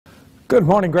Good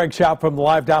morning, Greg Schaub from the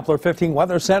Live Doppler 15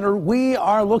 Weather Center. We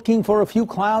are looking for a few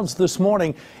clouds this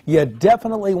morning. You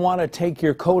definitely want to take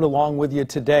your coat along with you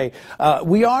today.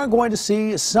 We are going to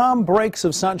see some breaks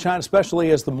of sunshine,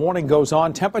 especially as the morning goes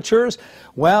on. Temperatures,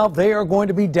 well, they are going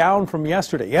to be down from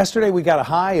yesterday. Yesterday we got a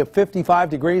high of 55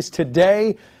 degrees.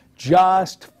 Today,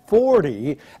 just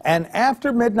 40, and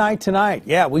after midnight tonight,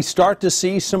 yeah, we start to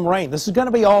see some rain. This is going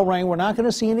to be all rain. We're not going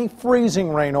to see any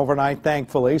freezing rain overnight,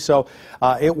 thankfully, so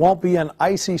it won't be an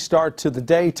icy start to the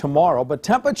day tomorrow. But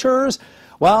temperatures,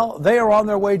 well, they are on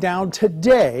their way down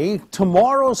today.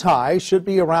 Tomorrow's high should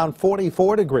be around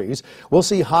 44 degrees. We'll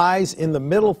see highs in the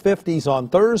middle 50s on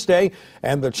Thursday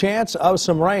and the chance of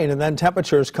some rain, and then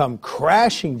temperatures come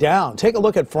crashing down. Take a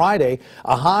look at Friday,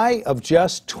 a high of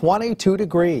just 22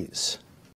 degrees.